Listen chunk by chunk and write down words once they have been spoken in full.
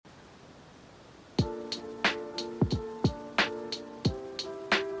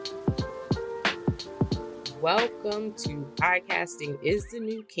Welcome to Podcasting is the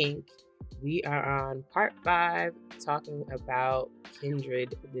New Kink. We are on part 5, talking about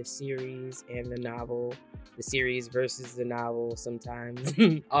Kindred, the series, and the novel. The series versus the novel sometimes,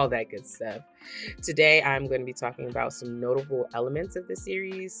 all that good stuff. Today, I'm going to be talking about some notable elements of the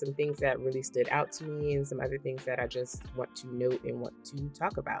series, some things that really stood out to me, and some other things that I just want to note and want to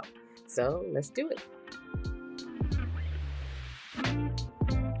talk about. So, let's do it.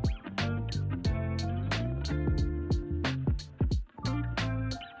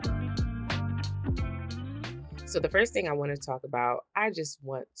 So the first thing I want to talk about, I just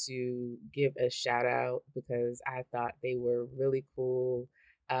want to give a shout out because I thought they were really cool.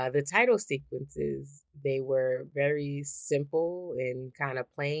 The title sequences, they were very simple and kind of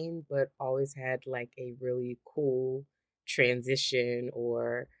plain, but always had like a really cool transition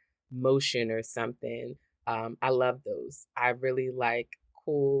or motion or something. I love those. I really like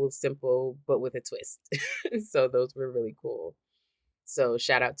cool, simple, but with a twist. So those were really cool. So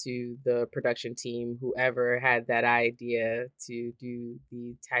shout out to the production team, whoever had that idea to do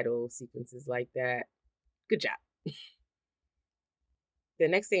the title sequences like that. Good job. The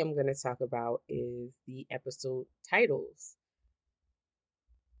next thing I'm going to talk about is the episode titles.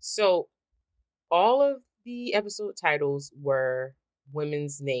 So all of the episode titles were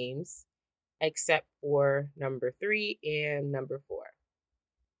women's names, except for number 3 and number 4.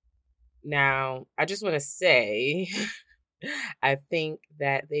 Now, I just want to say, I think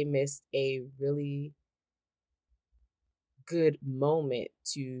that they missed a really good moment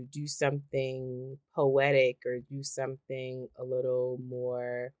to do something poetic or do something a little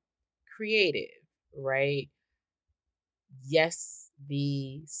more creative, right? Yes,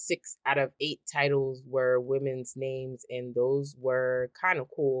 the 6 out of 8 titles were women's names, and those were kind of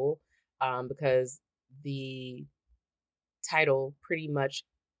cool because the title pretty much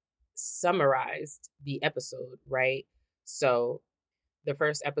summarized the episode, right? So the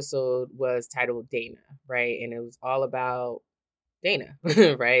first episode was titled Dana, right? And it was all about Dana,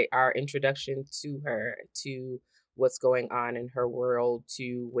 right? Our introduction to her, to what's going on in her world,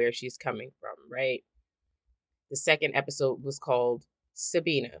 to where she's coming from, right? The second episode was called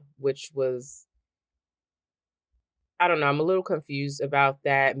Sabina, which was, I don't know, I'm a little confused about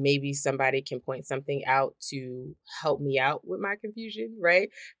that. Maybe somebody can point something out to help me out with my confusion, right?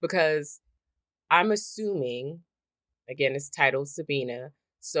 Because I'm assuming, again, it's titled Sabina.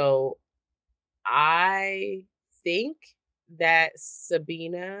 So I think that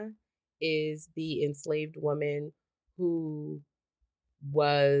Sabina is the enslaved woman who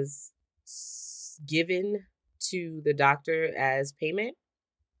was given to the doctor as payment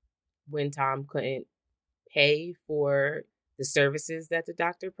when Tom couldn't pay for the services that the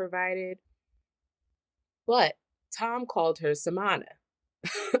doctor provided. But Tom called her Samana.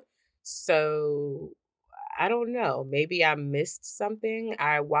 So I don't know. Maybe I missed something.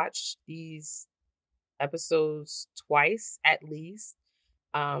 I watched these episodes twice at least.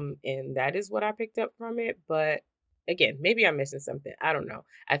 And that is what I picked up from it. But again, maybe I'm missing something. I don't know.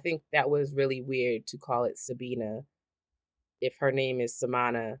 I think that was really weird to call it Sabina if her name is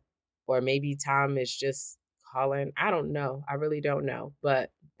Samana, or maybe Tom is just calling. I don't know. I really don't know.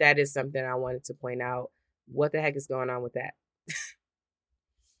 But that is something I wanted to point out. What the heck is going on with that?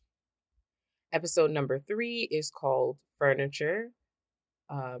 Episode number 3 is called Furniture.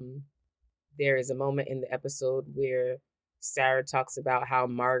 There is a moment in the episode where Sarah talks about how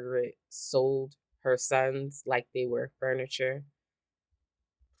Margaret sold her sons like they were furniture.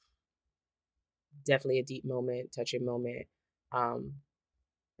 Definitely a deep moment, touching moment.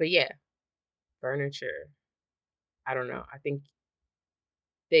 But yeah, furniture. I don't know. I think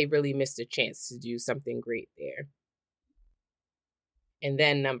they really missed a chance to do something great there. And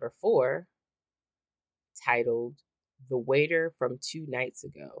then number 4, titled The Waiter from 2 Nights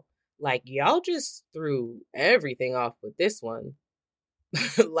Ago. Like, y'all just threw everything off with this one.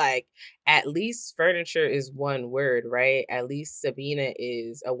 Like, at least furniture is one word, right? At least Sabina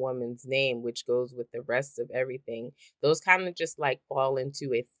is a woman's name, which goes with the rest of everything. Those kind of just like fall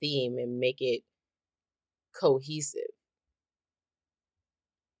into a theme and make it cohesive.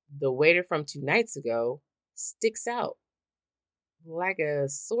 The Waiter from 2 Nights Ago sticks out like a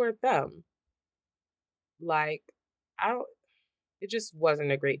sore thumb. Like, it just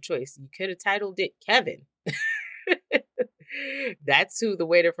wasn't a great choice. You could have titled it Kevin. That's who the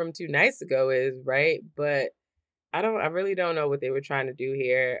waiter from 2 nights ago is, right? But I really don't know what they were trying to do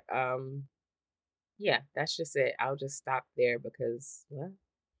here. Yeah, that's just it. I'll just stop there because, well.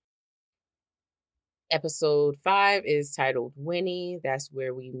 Episode 5 is titled Winnie. That's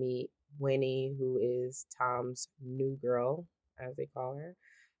where we meet Winnie, who is Tom's new girl, as they call her.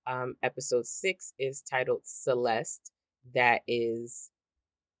 Episode 6 is titled Celeste. That is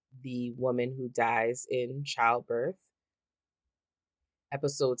the woman who dies in childbirth.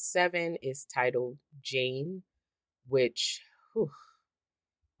 Episode 7 is titled Jane, which, whew,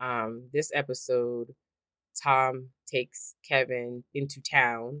 this episode, Tom takes Kevin into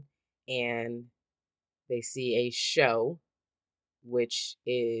town and they see a show, which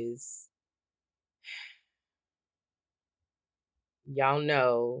is, y'all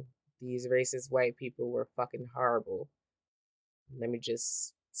know these racist white people were fucking horrible. Let me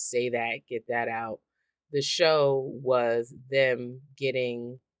just say that, get that out. The show was them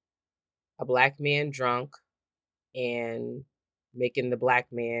getting a black man drunk and making the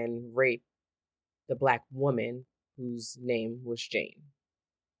black man rape the black woman whose name was Jane.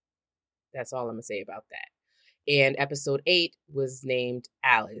 That's all I'm going to say about that. And episode 8 was named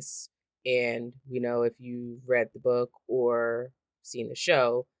Alice. And, if you read the book or seen the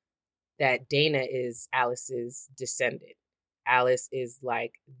show, that Dana is Alice's descendant. Alice is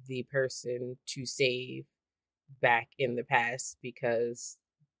like the person to save back in the past because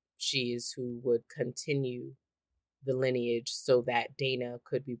she is who would continue the lineage so that Dana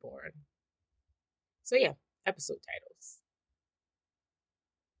could be born. So yeah, episode titles.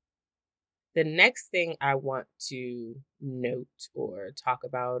 The next thing I want to note or talk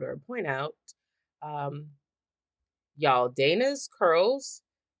about or point out, y'all, Dana's curls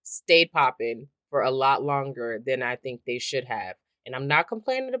stayed popping for a lot longer than I think they should have. And I'm not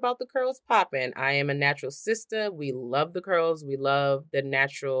complaining about the curls popping. I am a natural sister. We love the curls. We love the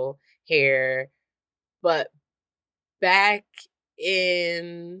natural hair. But back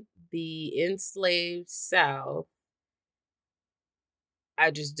in the enslaved South,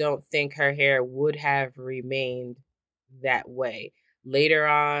 I just don't think her hair would have remained that way. Later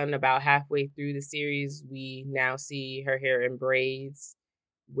on, about halfway through the series, we now see her hair in braids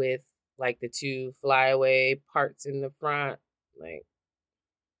with like the two flyaway parts in the front. Like,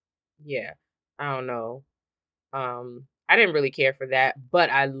 yeah, I don't know. I didn't really care for that,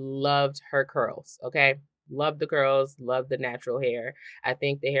 but I loved her curls. Okay. Loved the curls, loved the natural hair. I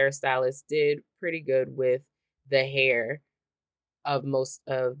think the hairstylist did pretty good with the hair of most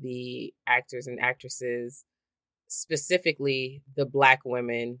of the actors and actresses, specifically the black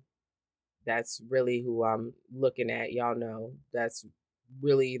women. That's really who I'm looking at. Y'all know that's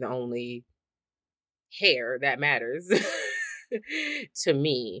really the only hair that matters to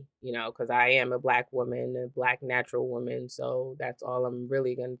me, because I am a black woman, a black natural woman. So that's all I'm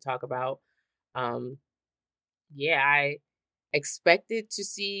really going to talk about. Yeah, I expected to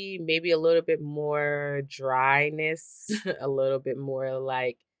see maybe a little bit more dryness, a little bit more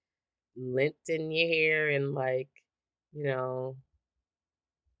like lint in your hair and like, you know,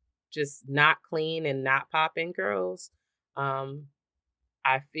 just not clean and not popping curls.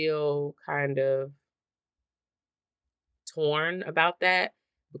 I feel kind of torn about that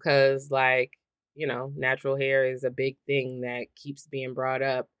because like, natural hair is a big thing that keeps being brought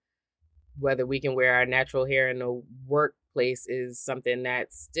up. Whether we can wear our natural hair in the workplace is something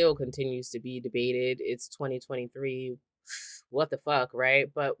that still continues to be debated. It's 2023. What the fuck, right?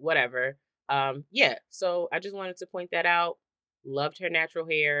 But whatever. Yeah, so I just wanted to point that out. Loved her natural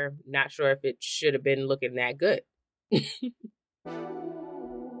hair. Not sure if it should have been looking that good.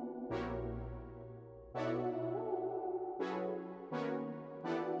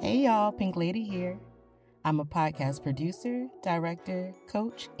 Hey y'all, Pink Lady here. I'm a podcast producer, director,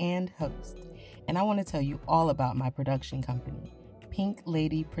 coach, and host. And I want to tell you all about my production company, Pink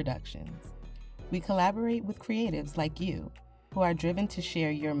Lady Productions. We collaborate with creatives like you who are driven to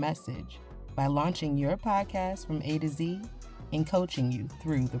share your message by launching your podcast from A to Z and coaching you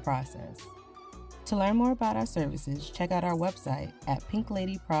through the process. To learn more about our services, check out our website at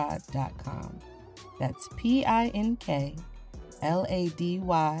pinkladyprod.com. That's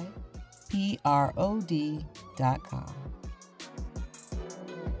PINKLADYPROD.com.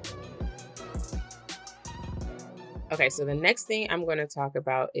 Okay, so the next thing I'm going to talk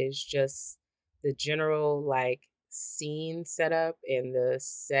about is just the general like scene setup and the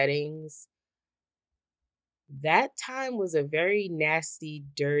settings. That time was a very nasty,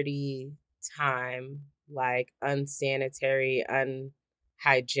 dirty time, like unsanitary,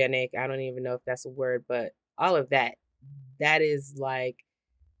 unhygienic. I don't even know if that's a word, but all of that. That is like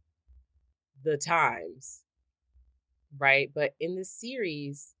the times, right? But in the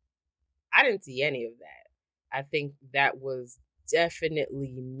series, I didn't see any of that. I think that was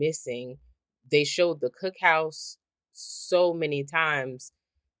definitely missing. They showed the cookhouse so many times.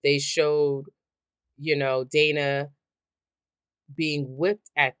 They showed, Dana being whipped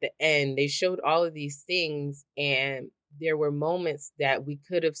at the end. They showed all of these things, and there were moments that we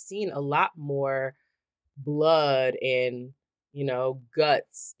could have seen a lot more blood and,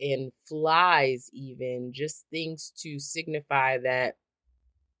 guts and flies, even just things to signify that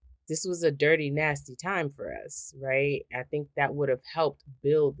this was a dirty, nasty time for us, right? I think that would have helped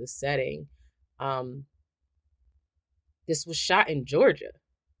build the setting. Um, this was shot in Georgia.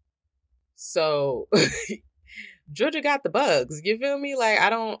 So Georgia got the bugs. You feel me?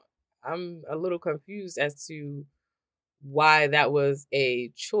 I'm a little confused as to why that was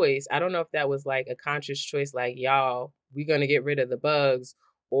a choice. I don't know if that was like a conscious choice, like, y'all, we're going to get rid of the bugs,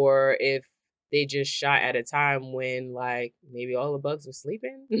 or if they just shot at a time when, like, maybe all the bugs were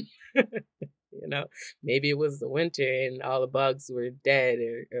sleeping. Maybe it was the winter and all the bugs were dead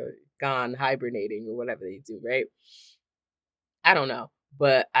or gone hibernating or whatever they do, right? I don't know.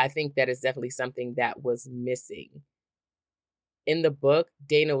 But I think that is definitely something that was missing. In the book,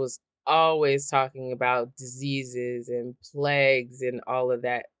 Dana was always talking about diseases and plagues and all of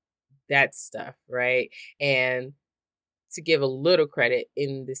that stuff, right? And to give a little credit,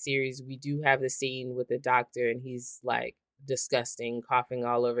 in the series, we do have the scene with the doctor and he's like disgusting, coughing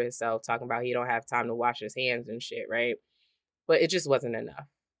all over himself, talking about he don't have time to wash his hands and shit, right? But it just wasn't enough.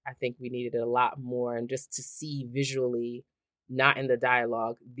 I think we needed a lot more, and just to see visually, not in the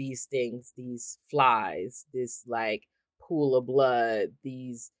dialogue, these things, these flies, this like pool of blood,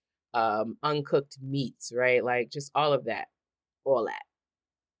 these uncooked meats, right? Like just all of that, all that.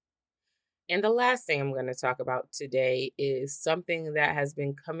 And the last thing I'm going to talk about today is something that has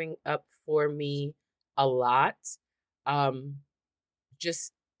been coming up for me a lot. Um,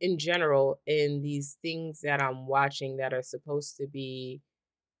 just in general, in these things that I'm watching that are supposed to be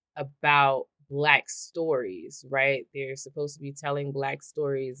about Black stories, right? They're supposed to be telling Black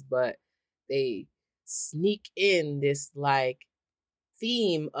stories, but they sneak in this like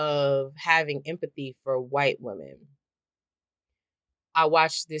theme of having empathy for white women. I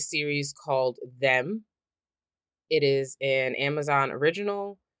watched this series called Them. It is an Amazon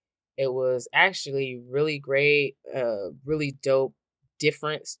original. It was actually really great, really dope,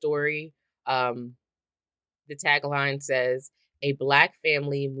 different story. The tagline says, a Black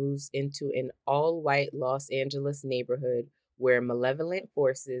family moves into an all-white Los Angeles neighborhood where malevolent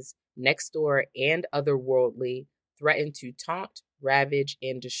forces, next door and otherworldly, threaten to taunt, ravage,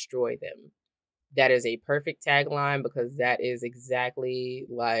 and destroy them. That is a perfect tagline because that is exactly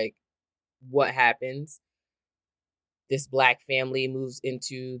like what happens. This Black family moves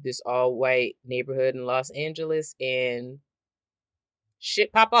into this all-white neighborhood in Los Angeles and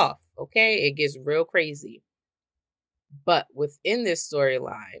shit pop off, okay? It gets real crazy. But within this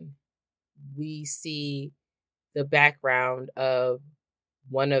storyline, we see the background of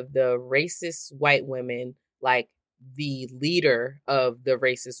one of the racist white women, like the leader of the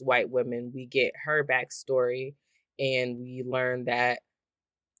racist white women. We get her backstory and we learn that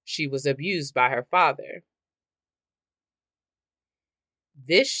she was abused by her father.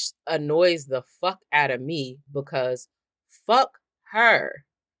 This annoys the fuck out of me because fuck her.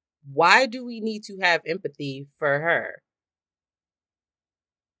 Why do we need to have empathy for her?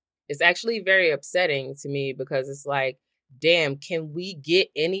 It's actually very upsetting to me because it's like, damn, can we get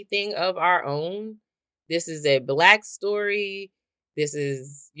anything of our own? This is a Black story. This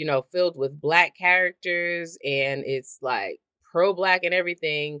is, filled with Black characters and it's like pro-Black and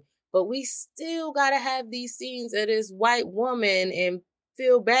everything. But we still got to have these scenes of this white woman and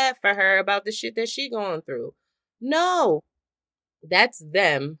feel bad for her about the shit that she going through. No, that's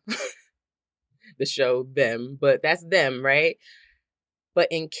Them. The show Them, but that's Them, right? But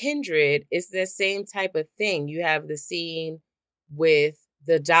in Kindred, it's the same type of thing. You have the scene with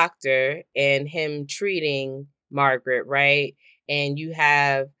the doctor and him treating Margaret, right? And you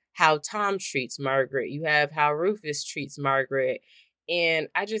have how Tom treats Margaret. You have how Rufus treats Margaret. And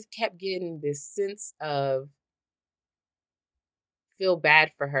I just kept getting this sense of feel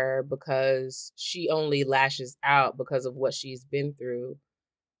bad for her because she only lashes out because of what she's been through.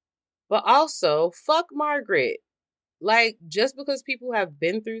 But also, fuck Margaret. Like, just because people have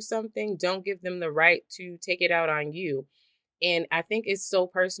been through something, don't give them the right to take it out on you. And I think it's so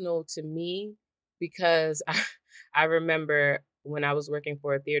personal to me because I remember when I was working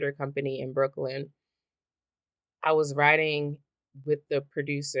for a theater company in Brooklyn, I was riding with the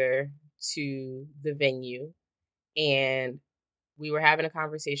producer to the venue and we were having a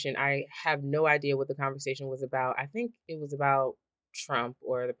conversation. I have no idea what the conversation was about. I think it was about Trump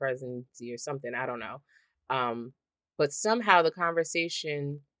or the presidency or something. I don't know. But somehow the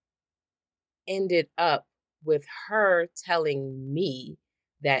conversation ended up with her telling me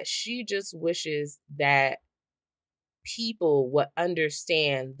that she just wishes that people would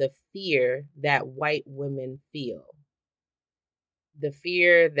understand the fear that white women feel. the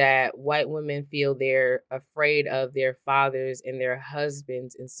fear that white women feel they're afraid of their fathers and their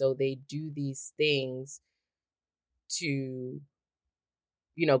husbands, and so they do these things to,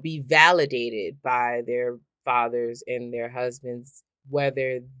 be validated by their fathers and their husbands,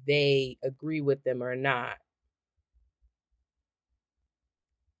 whether they agree with them or not.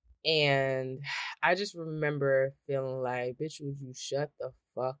 And I just remember feeling like, bitch, would you shut the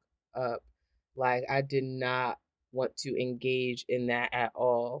fuck up? Like, I did not want to engage in that at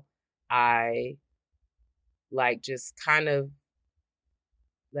all. I just kind of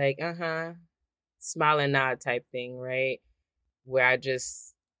like, smile and nod type thing, right? Where I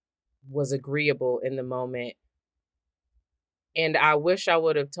just was agreeable in the moment. And I wish I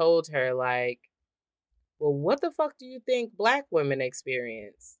would have told her, like, well, what the fuck do you think Black women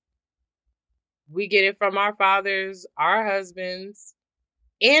experience? We get it from our fathers, our husbands,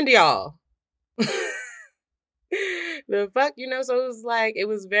 and y'all. The fuck, so it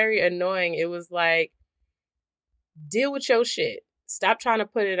was very annoying. It was like, deal with your shit. Stop trying to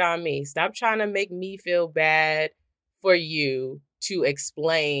put it on me. Stop trying to make me feel bad for you to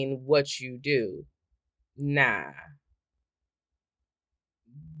explain what you do. Nah.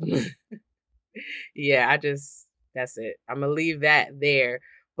 Yeah, that's it. I'm going to leave that there.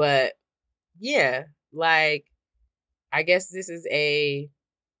 But yeah, I guess this is a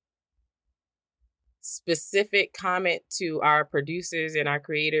specific comment to our producers and our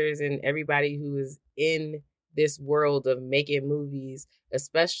creators and everybody who is in this world of making movies,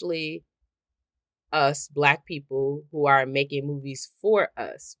 especially us Black people who are making movies for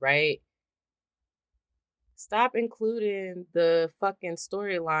us, right? Stop including the fucking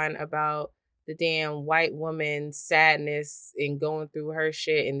storyline about the damn white woman's sadness and going through her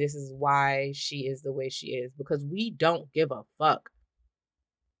shit, and this is why she is the way she is, because we don't give a fuck.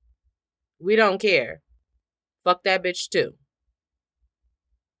 We don't care. Fuck that bitch too.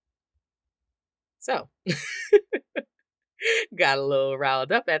 So, got a little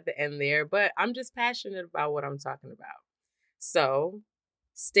riled up at the end there, but I'm just passionate about what I'm talking about. So,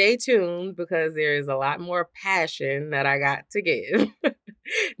 stay tuned because there is a lot more passion that I got to give.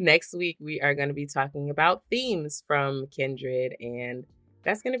 Next week, we are going to be talking about themes from Kindred, and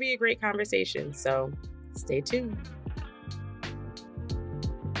that's going to be a great conversation. So, stay tuned.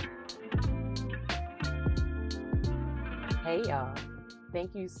 Hey, y'all.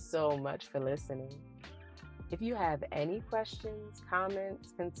 Thank you so much for listening. If you have any questions,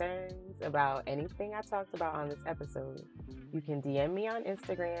 comments, concerns about anything I talked about on this episode, you can DM me on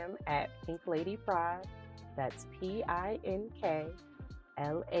Instagram at PinkLadyProd. That's PinkLadyProd.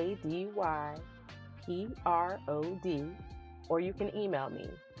 Or you can email me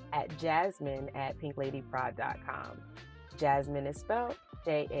at jasmine@pinkladyprod.com. Jasmine is spelled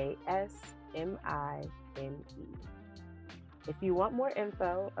Jasmine. If you want more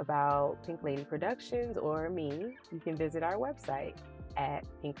info about Pink Lady Productions or me, you can visit our website at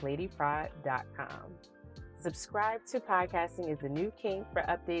pinkladyprod.com. Subscribe to Podcasting is the New Kink for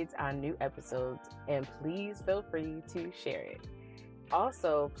updates on new episodes, and please feel free to share it.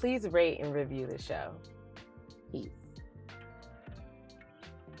 Also, please rate and review the show. Peace.